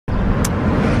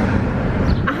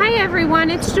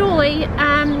everyone, it's Julie.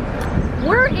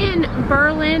 We're in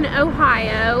Berlin,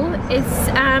 Ohio.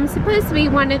 It's supposed to be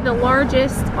one of the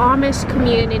largest Amish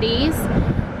communities,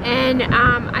 and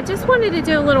I just wanted to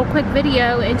do a little quick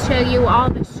video and show you all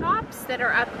the shops that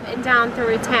are up and down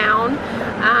through town.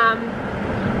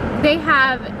 They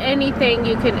have anything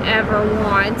you can ever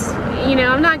want. You know,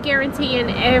 I'm not guaranteeing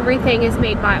everything is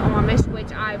made by Amish,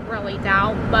 which I really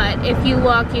doubt, but if you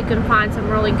look, you can find some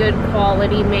really good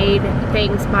quality made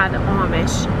things by the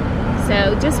Amish.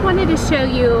 So just wanted to show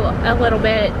you a little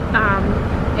bit.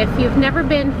 If you've never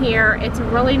been here, it's a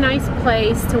really nice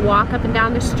place to walk up and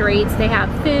down the streets. They have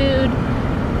food,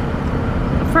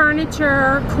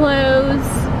 furniture, clothes,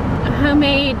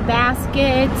 homemade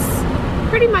baskets,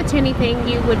 pretty much anything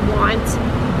you would want.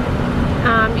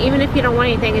 Even if you don't want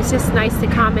anything, it's just nice to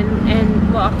come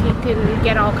and look. You can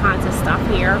get all kinds of stuff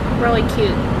here. Really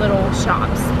cute little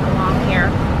shops along here.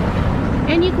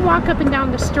 And you can walk up and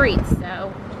down the streets,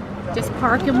 so just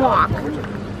park and walk.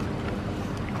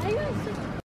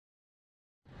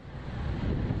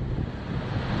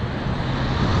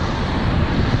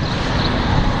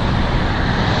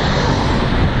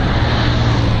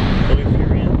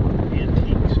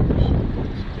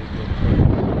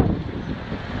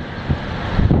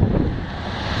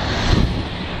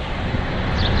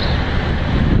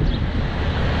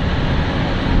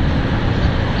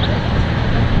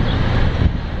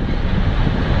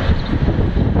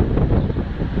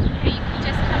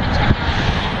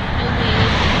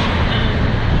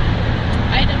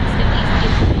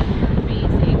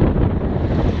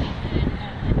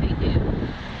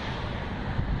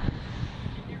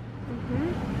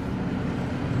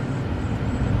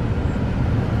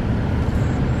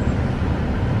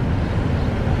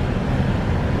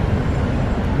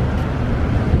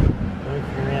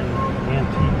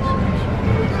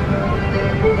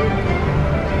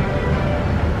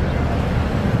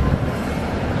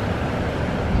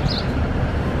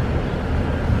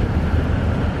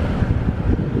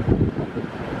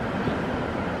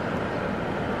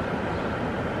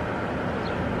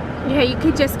 Yeah, you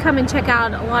could just come and check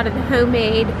out a lot of the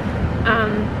homemade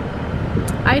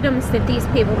items that these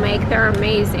people make. They're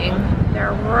amazing.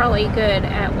 They're really good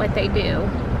at what they do.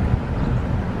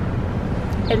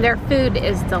 And their food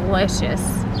is delicious.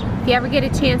 If you ever get a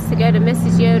chance to go to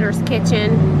Mrs. Yoder's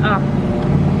kitchen, oh,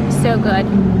 so good.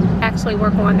 Actually,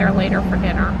 we're going there later for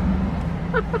dinner.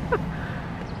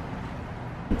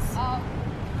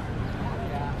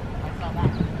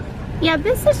 Yeah,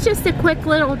 this is just a quick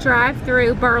little drive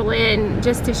through Berlin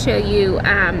just to show you,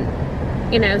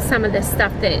 you know, some of the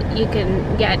stuff that you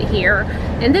can get here.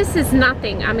 And this is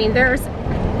nothing. I mean, there's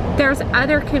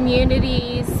other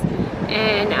communities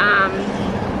and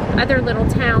other little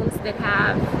towns that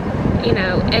have, you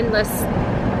know, endless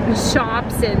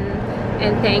shops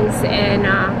and things, and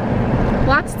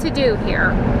lots to do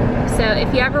here. So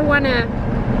if you ever want to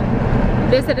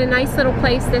visit a nice little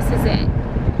place, this is it.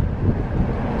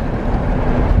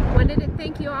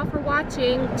 Thank you all for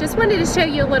watching. Just wanted to show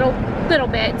you a little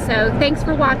bit, so thanks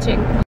for watching.